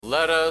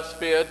Let us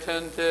be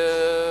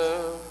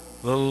attentive.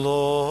 The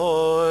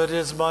Lord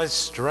is my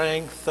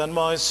strength and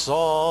my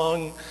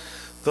song.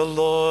 The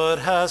Lord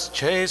has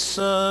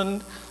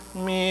chastened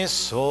me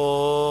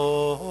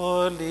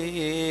sorely.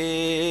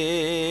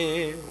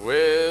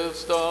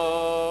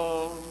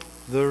 Wisdom.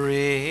 The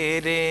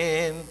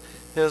reading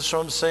is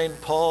from St.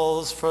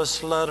 Paul's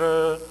first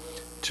letter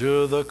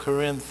to the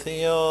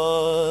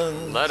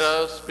Corinthians. Let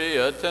us be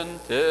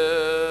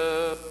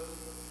attentive.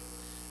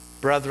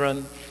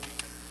 Brethren,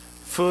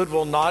 food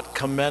will not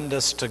commend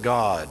us to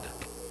God.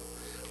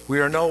 We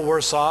are no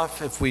worse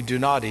off if we do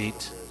not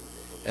eat,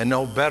 and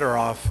no better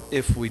off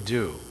if we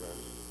do.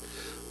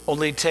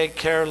 Only take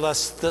care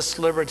lest this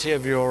liberty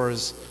of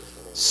yours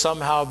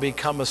somehow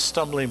become a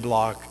stumbling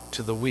block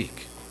to the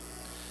weak.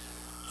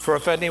 For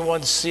if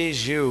anyone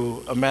sees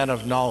you, a man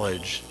of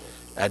knowledge,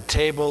 at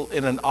table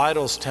in an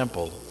idol's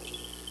temple,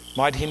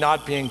 might he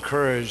not be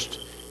encouraged,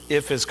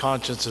 if his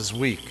conscience is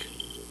weak,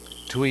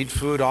 to eat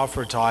food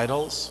offered to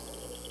idols?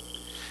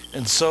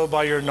 And so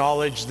by your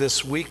knowledge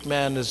this weak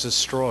man is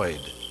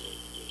destroyed,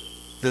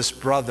 this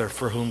brother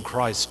for whom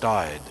Christ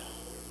died.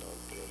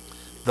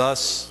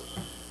 Thus,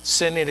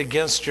 sinning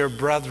against your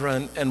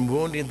brethren and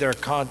wounding their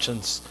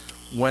conscience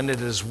when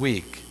it is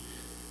weak,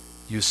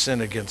 you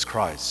sin against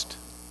Christ.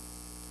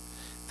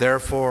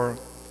 Therefore,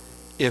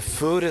 if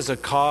food is a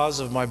cause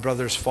of my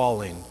brother's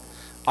falling,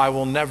 I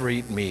will never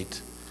eat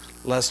meat,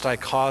 lest I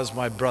cause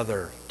my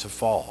brother to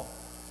fall.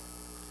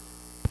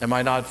 Am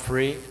I not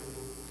free?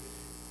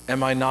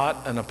 Am I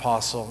not an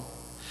apostle?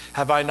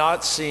 Have I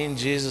not seen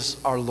Jesus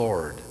our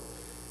Lord?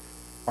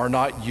 Are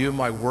not you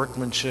my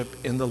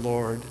workmanship in the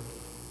Lord?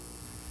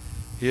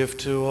 If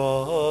to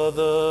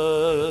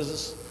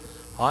others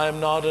I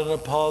am not an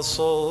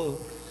apostle,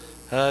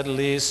 at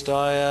least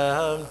I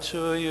am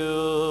to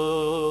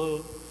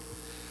you.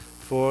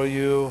 For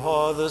you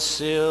are the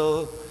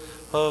seal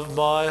of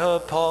my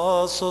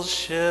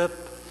apostleship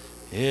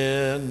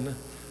in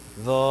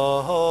the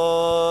Lord.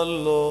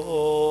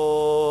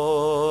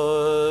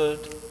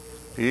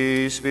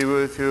 Peace be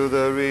with you,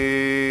 the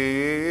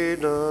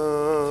reader.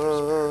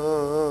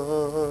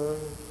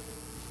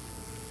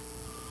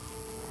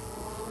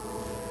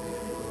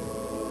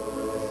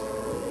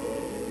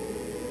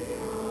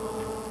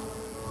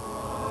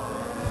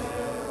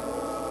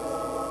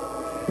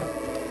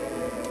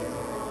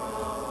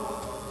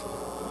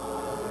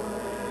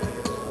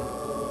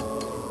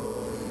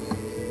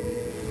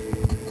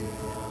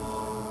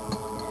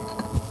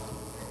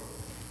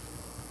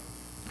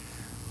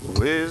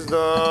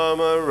 Wisdom,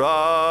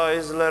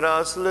 arise, let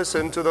us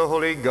listen to the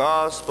Holy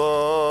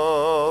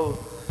Gospel.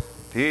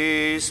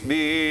 Peace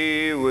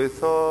be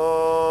with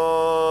all.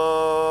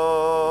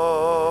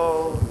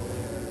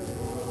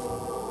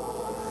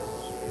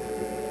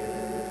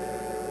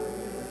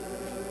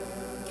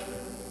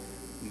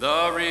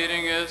 The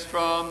reading is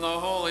from the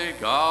Holy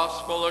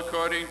Gospel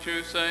according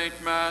to St.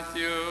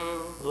 Matthew.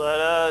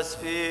 Let us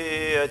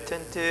be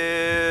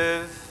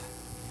attentive.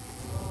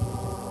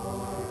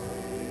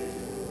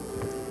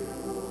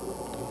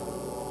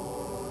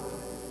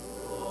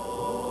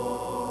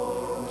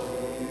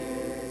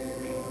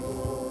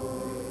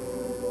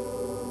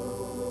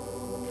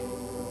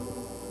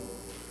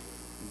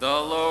 The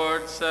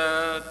Lord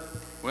said,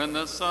 when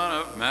the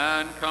Son of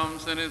Man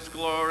comes in his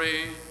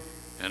glory,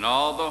 and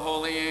all the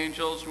holy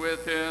angels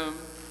with him,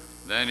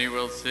 then he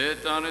will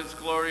sit on his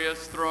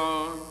glorious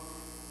throne.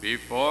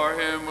 Before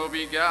him will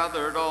be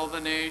gathered all the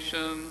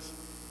nations,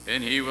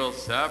 and he will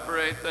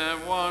separate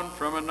them one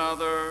from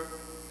another,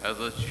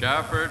 as a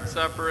shepherd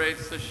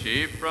separates the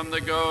sheep from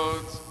the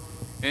goats.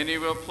 And he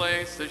will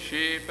place the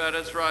sheep at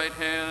his right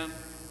hand,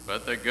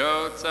 but the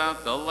goats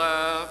at the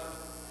left.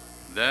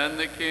 Then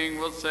the king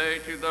will say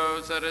to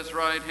those at his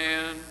right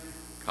hand,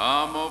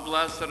 Come, O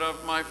blessed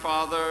of my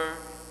Father,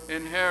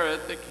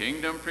 inherit the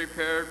kingdom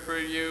prepared for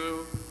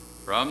you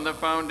from the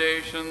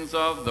foundations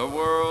of the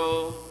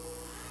world.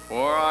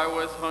 For I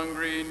was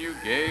hungry, and you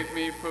gave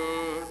me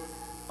food.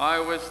 I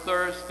was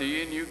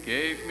thirsty, and you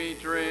gave me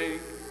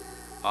drink.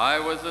 I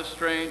was a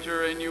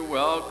stranger, and you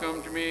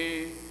welcomed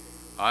me.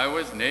 I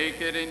was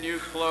naked, and you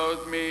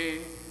clothed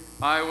me.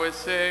 I was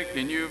sick,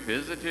 and you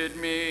visited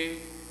me.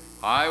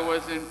 I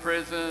was in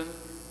prison,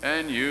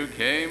 and you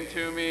came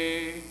to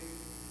me.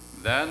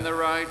 Then the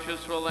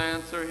righteous will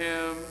answer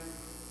him,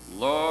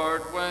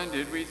 Lord, when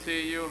did we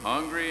see you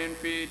hungry and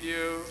feed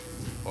you,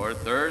 or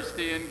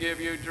thirsty and give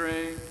you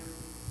drink?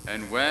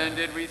 And when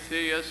did we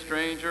see a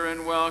stranger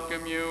and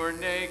welcome you, or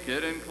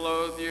naked and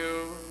clothe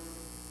you?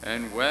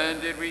 And when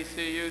did we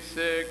see you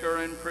sick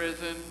or in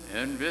prison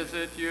and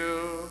visit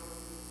you?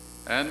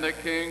 And the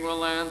king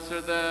will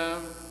answer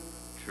them,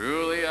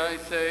 Truly I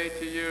say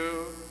to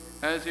you,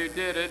 as you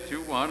did it to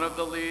one of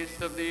the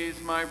least of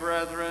these my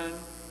brethren,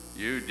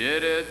 you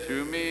did it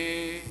to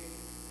me.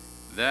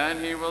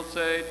 Then he will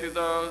say to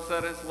those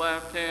at his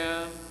left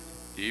hand,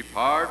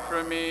 Depart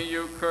from me,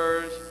 you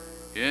cursed,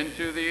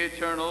 into the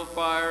eternal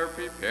fire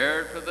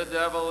prepared for the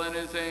devil and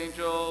his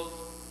angels.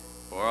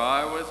 For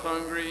I was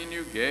hungry, and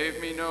you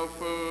gave me no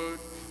food.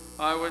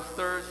 I was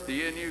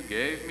thirsty, and you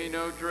gave me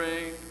no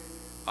drink.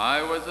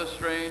 I was a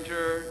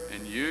stranger,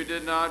 and you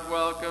did not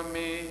welcome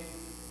me,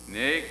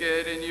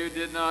 naked, and you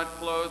did not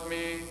clothe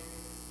me,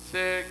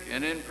 sick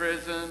and in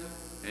prison,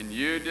 and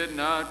you did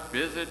not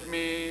visit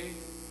me.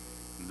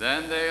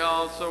 Then they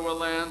also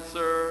will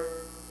answer,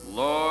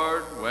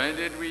 Lord, when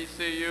did we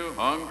see you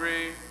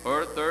hungry,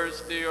 or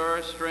thirsty, or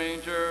a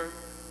stranger,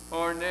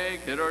 or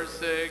naked, or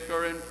sick,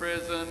 or in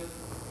prison,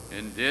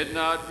 and did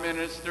not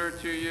minister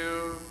to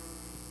you?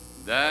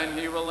 Then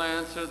he will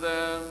answer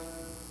them,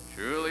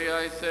 Truly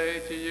I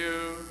say to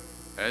you,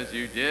 as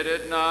you did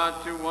it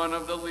not to one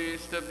of the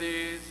least of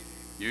these,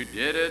 you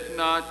did it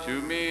not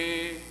to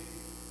me.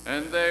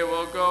 And they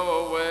will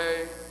go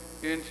away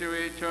into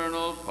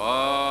eternal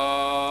punishment,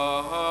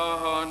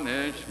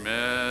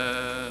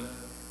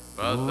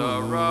 but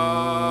the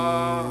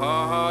righteous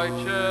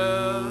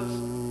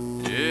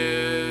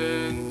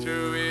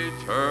into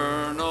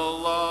eternal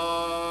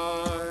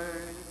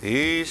life.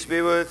 Peace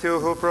be with you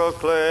who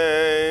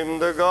proclaim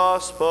the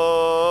gospel.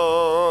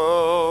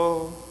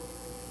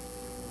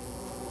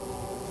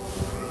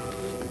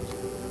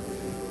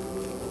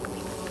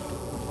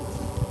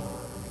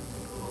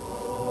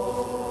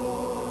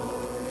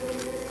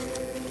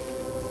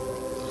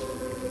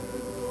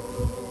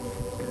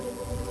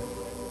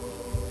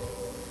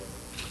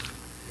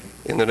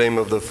 In the name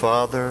of the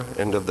Father,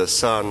 and of the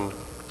Son,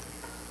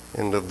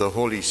 and of the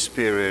Holy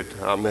Spirit.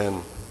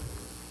 Amen.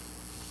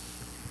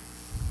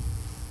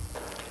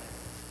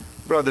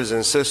 Brothers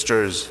and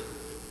sisters,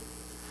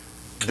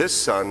 this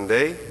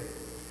Sunday,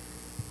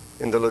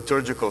 in the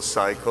liturgical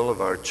cycle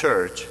of our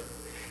church,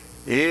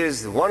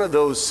 is one of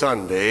those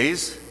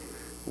Sundays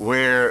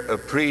where a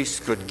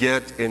priest could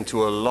get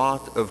into a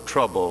lot of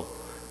trouble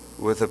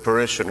with the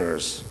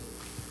parishioners.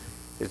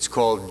 It's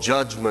called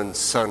Judgment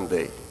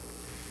Sunday.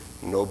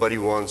 Nobody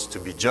wants to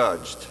be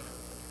judged.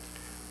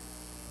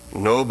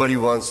 Nobody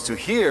wants to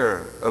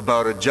hear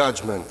about a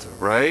judgment,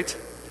 right?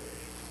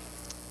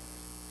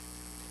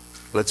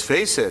 Let's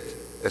face it,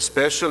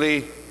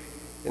 especially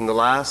in the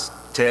last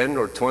 10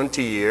 or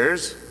 20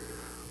 years,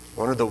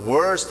 one of the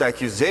worst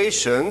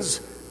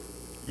accusations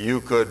you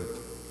could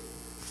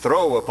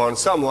throw upon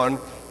someone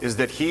is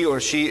that he or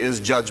she is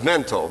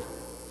judgmental,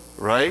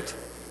 right?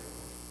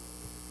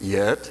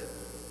 Yet,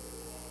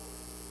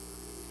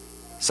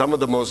 some of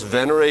the most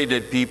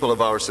venerated people of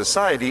our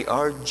society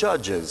are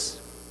judges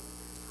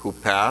who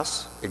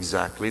pass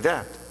exactly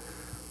that,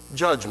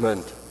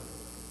 judgment.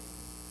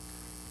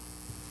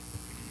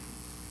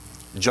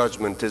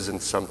 Judgment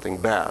isn't something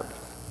bad.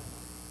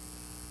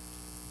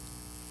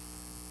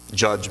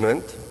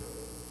 Judgment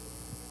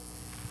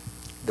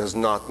does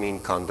not mean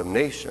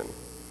condemnation.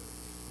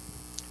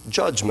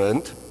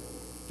 Judgment,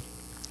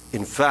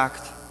 in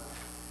fact,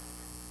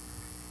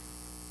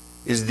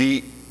 is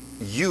the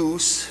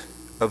use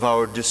of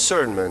our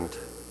discernment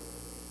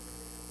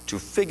to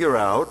figure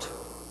out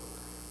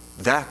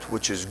that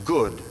which is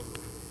good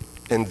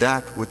and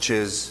that which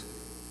is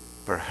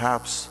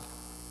perhaps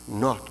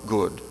not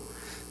good,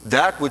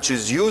 that which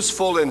is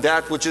useful and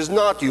that which is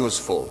not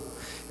useful.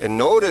 And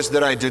notice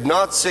that I did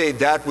not say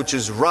that which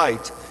is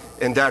right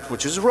and that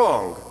which is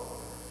wrong,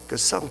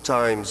 because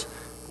sometimes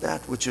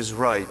that which is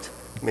right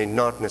may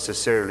not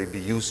necessarily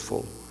be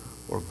useful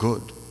or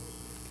good.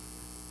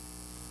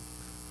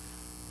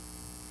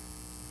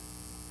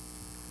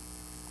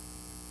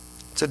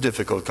 It's a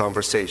difficult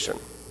conversation.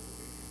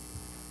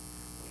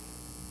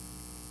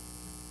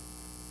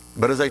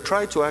 But as I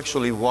try to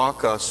actually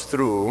walk us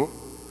through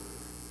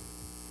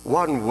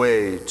one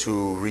way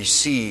to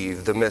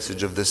receive the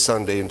message of this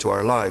Sunday into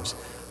our lives,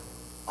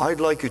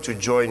 I'd like you to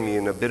join me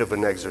in a bit of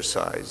an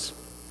exercise.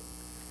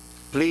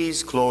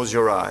 Please close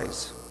your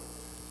eyes.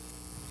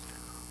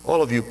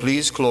 All of you,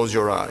 please close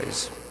your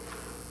eyes.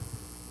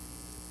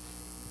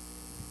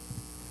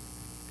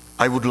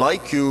 I would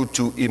like you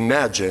to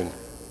imagine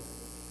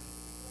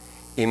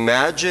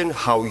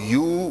how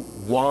you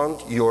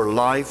want your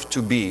life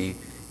to be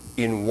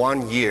in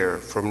 1 year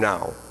from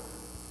now.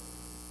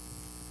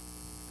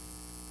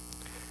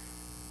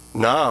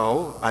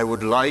 Now, I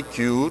would like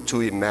you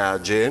to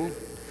imagine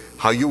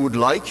how you would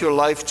like your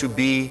life to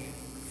be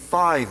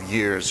 5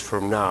 years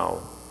from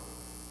now.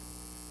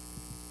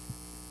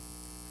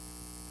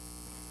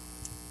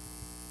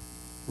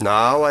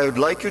 Now, I would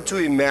like you to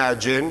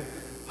imagine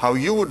how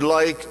you would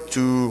like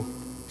to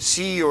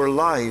see your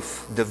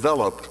life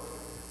develop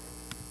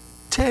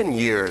 10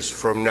 years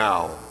from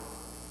now.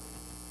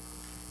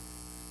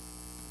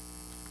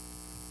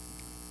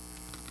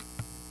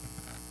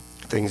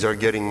 Things are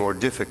getting more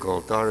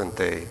difficult, aren't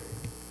they?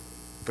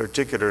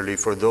 Particularly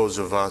for those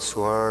of us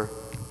who are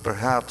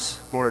perhaps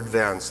more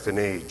advanced in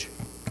age.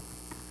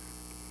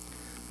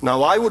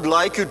 Now, I would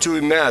like you to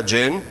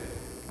imagine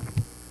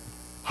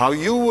how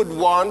you would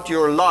want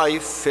your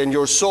life and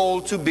your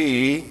soul to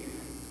be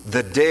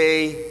the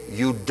day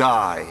you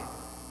die.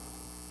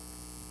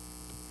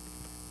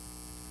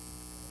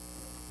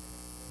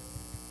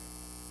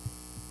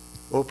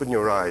 Open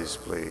your eyes,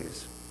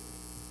 please.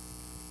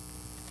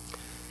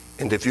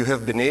 And if you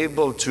have been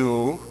able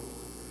to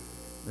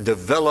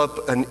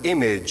develop an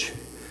image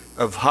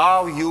of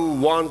how you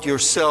want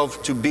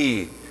yourself to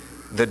be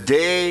the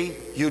day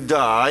you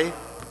die,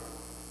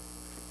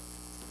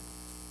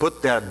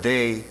 put that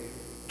day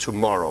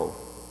tomorrow.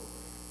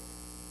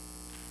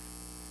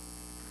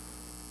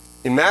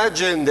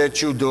 Imagine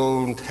that you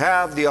don't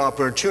have the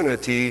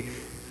opportunity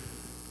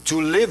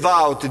to live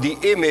out the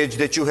image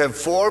that you have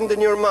formed in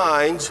your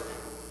minds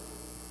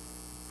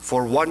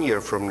for 1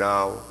 year from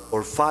now,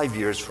 or 5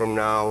 years from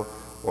now,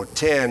 or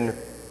 10,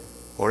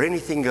 or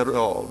anything at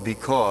all,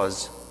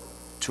 because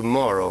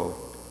tomorrow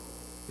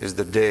is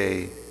the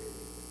day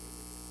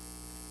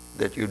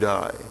that you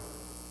die.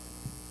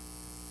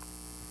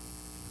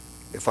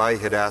 If I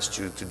had asked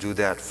you to do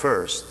that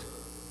first,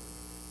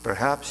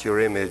 perhaps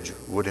your image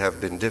would have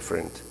been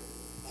different.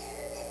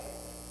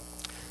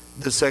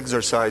 This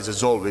exercise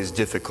is always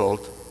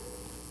difficult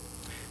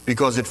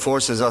because it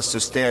forces us to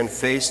stand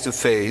face to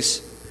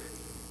face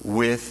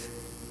with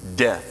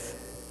death.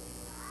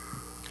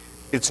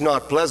 It's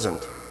not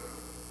pleasant.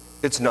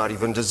 It's not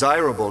even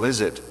desirable,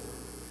 is it?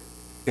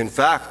 In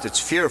fact, it's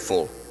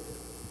fearful.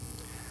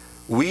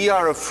 We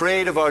are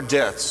afraid of our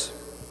deaths.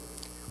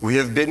 We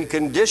have been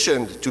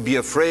conditioned to be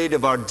afraid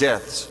of our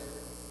deaths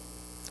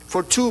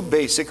for two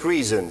basic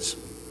reasons.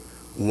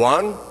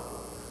 One,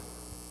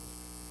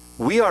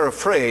 we are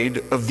afraid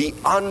of the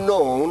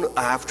unknown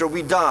after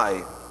we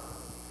die.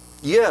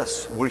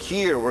 Yes, we're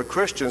here, we're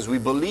Christians, we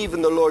believe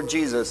in the Lord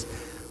Jesus,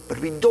 but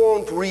we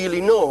don't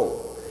really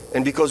know.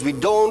 And because we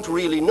don't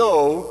really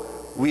know,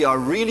 we are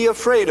really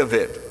afraid of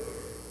it.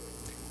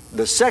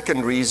 The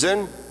second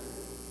reason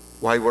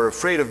why we're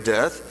afraid of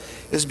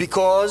death is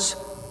because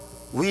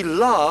we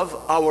love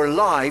our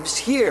lives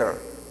here.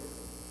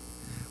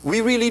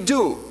 We really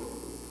do.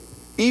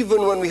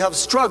 Even when we have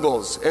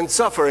struggles and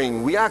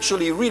suffering, we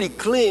actually really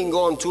cling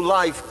on to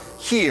life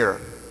here.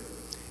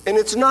 And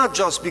it's not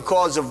just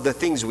because of the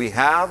things we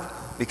have,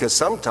 because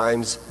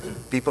sometimes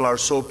people are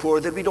so poor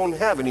that we don't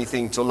have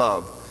anything to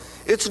love.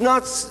 It's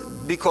not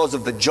because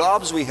of the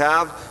jobs we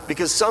have,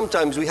 because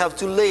sometimes we have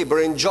to labor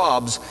in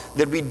jobs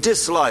that we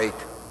dislike.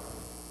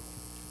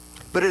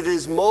 But it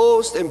is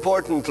most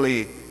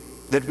importantly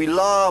that we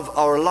love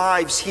our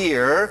lives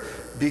here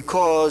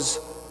because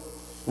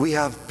we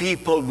have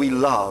people we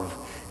love,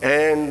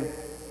 and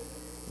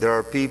there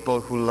are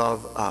people who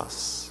love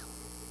us.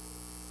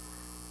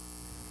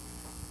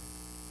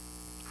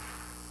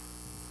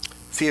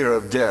 Fear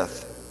of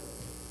death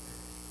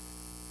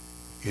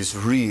is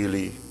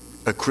really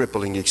a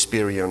crippling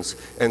experience,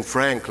 and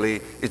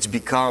frankly, it's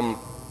become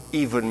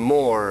even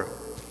more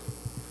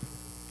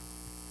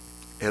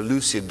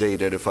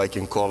elucidated, if I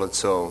can call it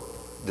so.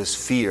 This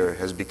fear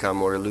has become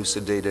more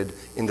elucidated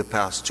in the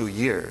past 2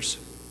 years.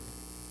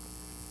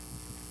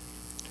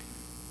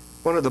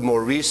 One of the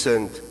more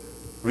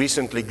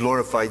recently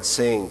glorified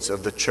saints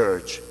of the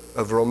Church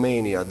of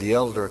Romania, the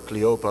elder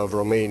Cleopa of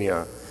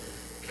Romania,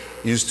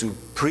 used to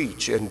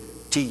preach and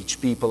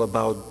teach people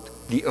about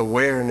the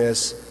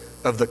awareness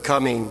of the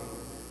coming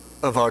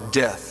of our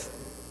death.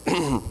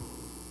 And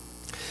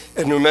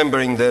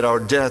remembering that our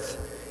death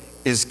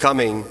is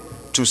coming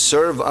to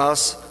serve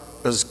us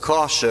as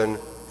caution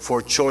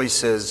for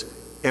choices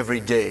every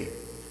day.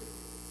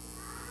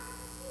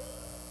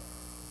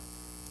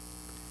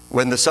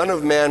 When the Son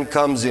of Man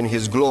comes in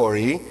his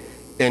glory,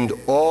 and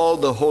all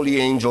the holy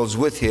angels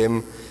with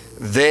him,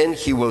 then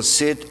he will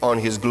sit on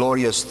his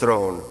glorious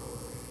throne.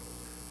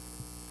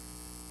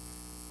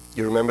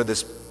 You remember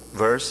this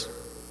verse?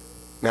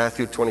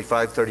 Matthew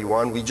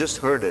 25:31. We just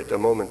heard it a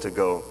moment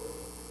ago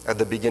at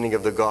the beginning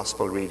of the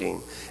gospel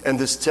reading. And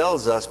this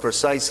tells us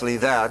precisely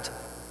that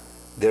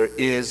there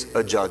is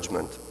a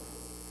judgment.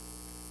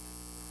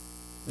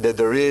 That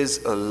there is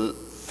a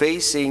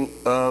facing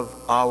of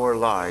our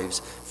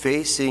lives,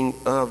 facing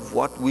of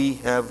what we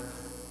have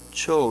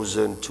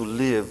chosen to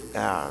live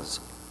as.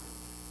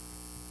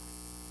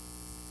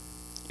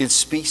 It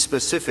speaks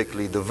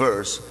specifically, the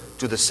verse,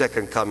 to the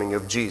second coming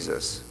of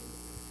Jesus.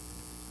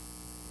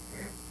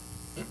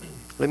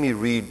 Let me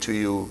read to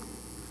you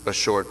a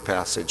short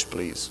passage,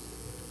 please.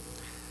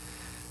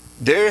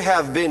 There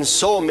have been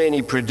so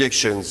many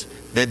predictions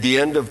that the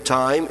end of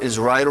time is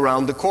right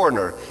around the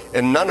corner,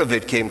 and none of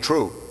it came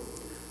true.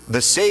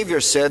 The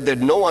Savior said that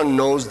no one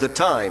knows the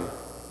time,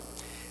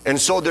 and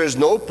so there's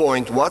no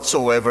point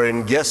whatsoever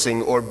in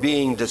guessing or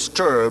being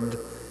disturbed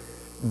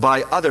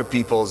by other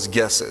people's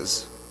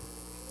guesses.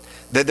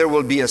 That there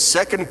will be a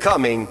second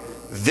coming,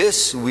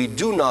 this we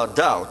do not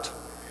doubt,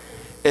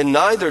 and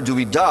neither do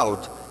we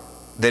doubt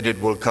that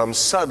it will come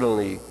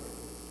suddenly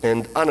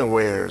and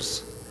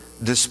unawares,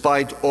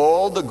 despite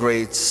all the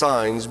great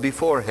signs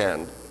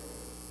beforehand.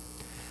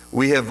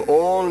 We have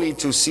only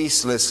to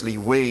ceaselessly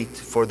wait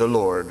for the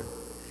Lord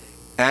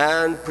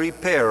and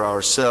prepare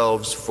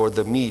ourselves for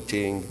the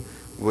meeting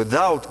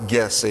without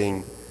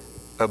guessing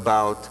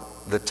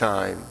about the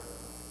time.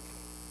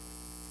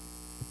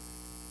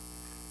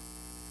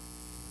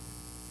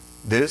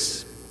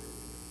 This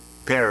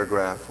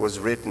paragraph was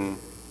written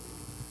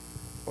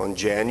on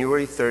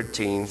January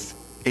 13th,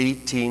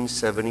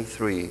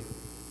 1873,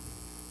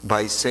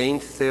 by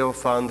Saint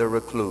Theophan the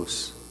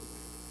Recluse,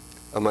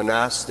 a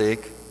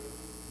monastic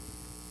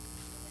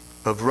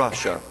of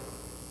Russia,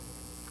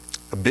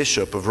 a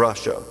bishop of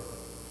Russia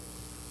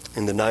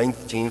in the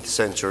 19th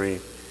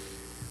century,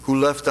 who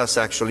left us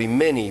actually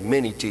many,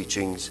 many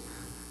teachings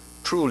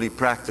truly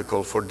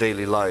practical for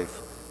daily life.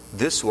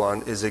 This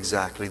one is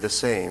exactly the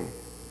same.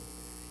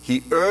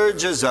 He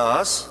urges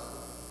us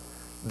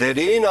that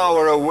in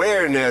our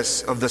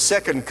awareness of the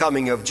second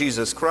coming of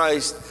Jesus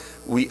Christ,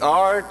 we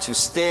are to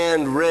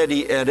stand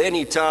ready at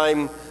any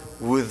time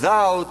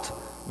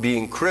without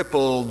being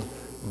crippled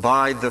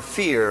by the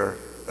fear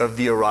of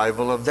the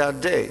arrival of that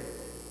day.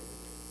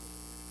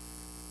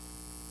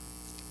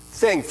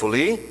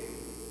 Thankfully,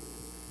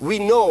 we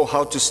know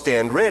how to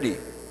stand ready.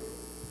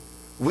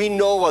 We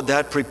know what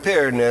that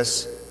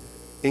preparedness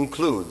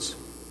includes.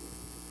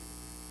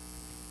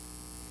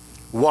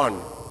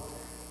 1,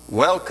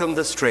 welcome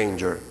the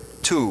stranger.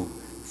 2,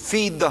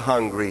 feed the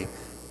hungry,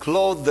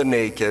 clothe the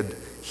naked,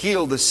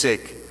 heal the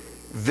sick,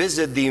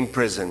 visit the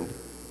imprisoned.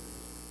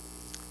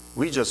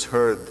 We just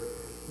heard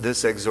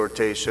this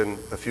exhortation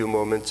a few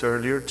moments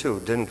earlier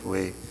too, didn't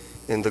we,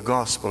 in the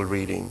gospel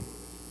reading?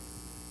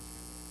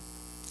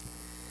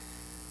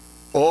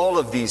 All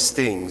of these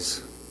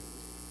things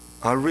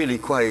are really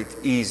quite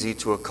easy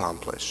to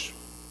accomplish.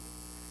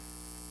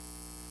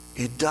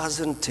 It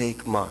doesn't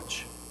take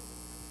much.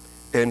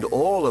 And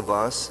all of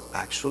us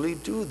actually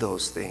do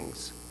those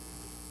things,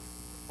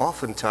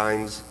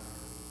 oftentimes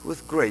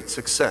with great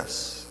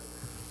success.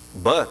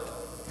 But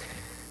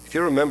if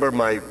you remember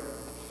my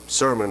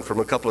sermon from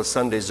a couple of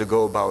Sundays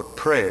ago about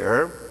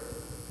prayer,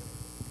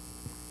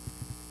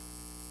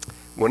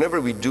 whenever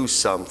we do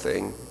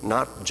something,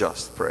 not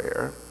just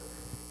prayer,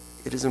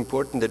 it is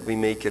important that we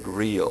make it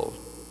real.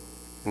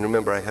 And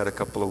remember, I had a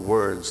couple of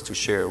words to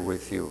share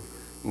with you.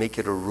 Make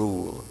it a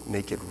rule,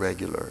 make it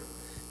regular,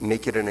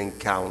 make it an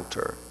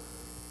encounter,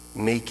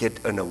 make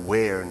it an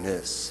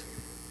awareness,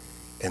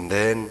 and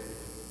then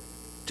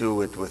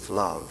do it with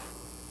love.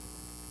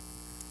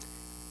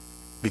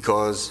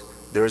 Because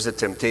there is a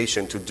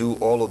temptation to do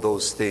all of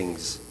those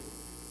things.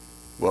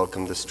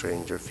 Welcome the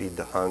stranger, feed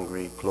the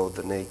hungry, clothe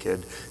the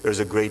naked. There's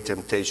a great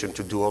temptation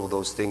to do all of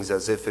those things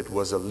as if it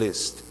was a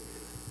list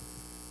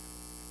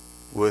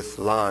with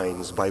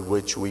lines by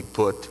which we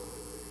put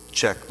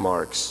check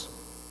marks.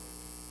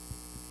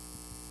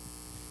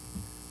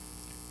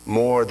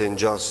 More than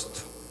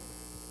just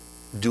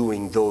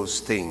doing those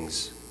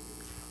things,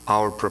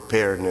 our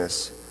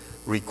preparedness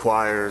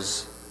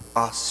requires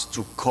us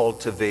to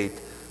cultivate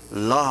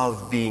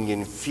love being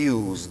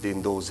infused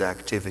in those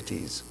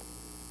activities.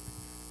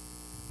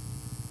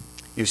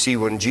 You see,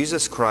 when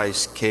Jesus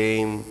Christ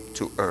came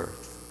to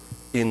earth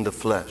in the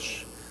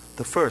flesh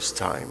the first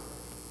time,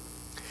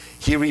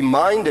 He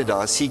reminded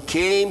us, He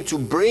came to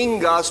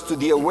bring us to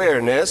the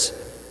awareness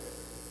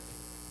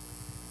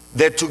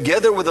that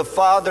together with the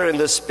Father and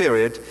the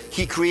Spirit,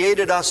 He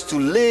created us to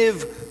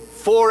live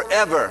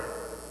forever.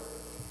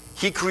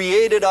 He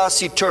created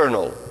us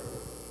eternal.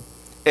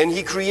 And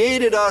He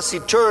created us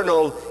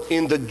eternal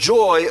in the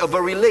joy of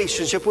a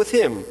relationship with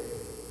Him.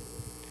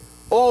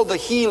 All the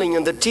healing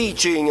and the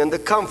teaching and the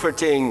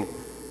comforting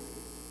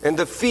and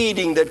the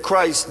feeding that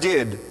Christ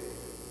did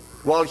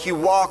while He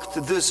walked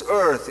this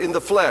earth in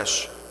the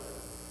flesh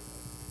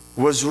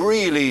was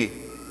really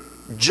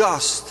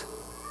just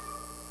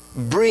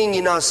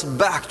bringing us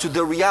back to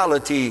the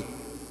reality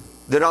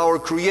that our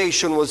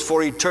creation was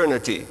for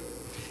eternity.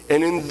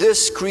 And in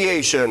this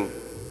creation,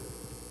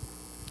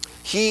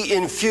 He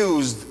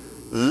infused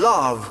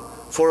love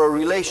for a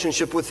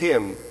relationship with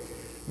Him,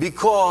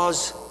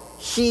 because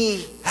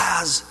He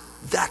has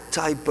that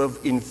type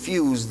of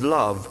infused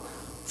love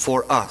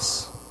for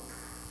us.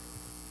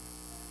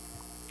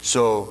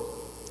 So,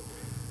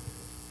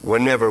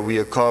 whenever we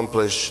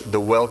accomplish the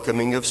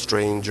welcoming of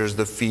strangers,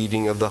 the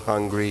feeding of the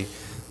hungry,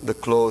 the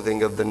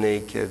clothing of the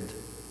naked,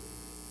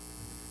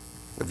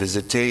 the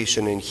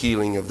visitation and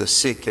healing of the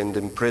sick and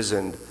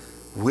imprisoned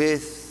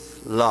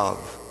with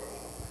love,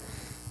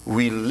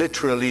 we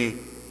literally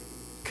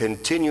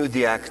continue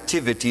the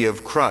activity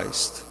of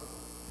Christ.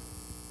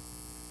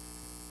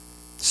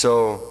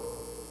 So,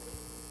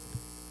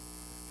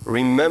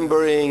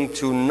 remembering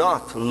to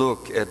not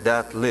look at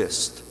that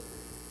list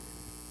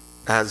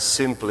as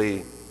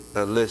simply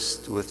a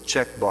list with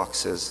check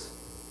boxes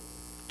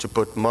to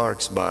put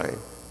marks by,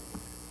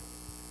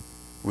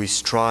 we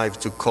strive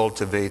to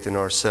cultivate in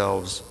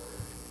ourselves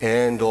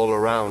and all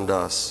around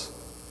us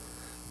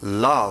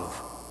love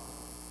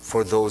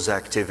for those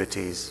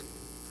activities,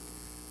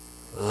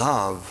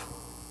 love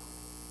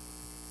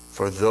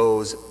for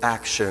those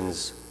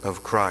actions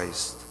of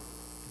Christ,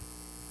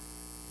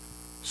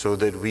 so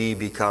that we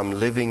become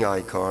living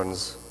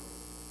icons.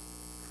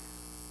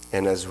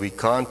 And as we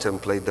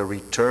contemplate the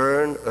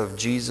return of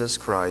Jesus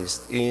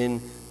Christ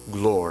in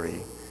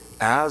glory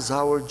as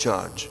our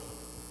judge,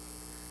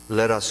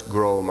 let us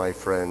grow, my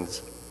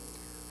friends.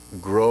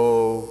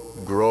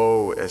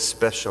 Grow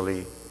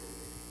especially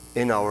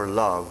in our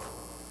love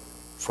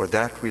for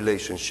that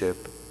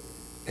relationship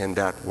and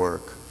that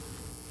work.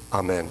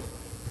 Amen.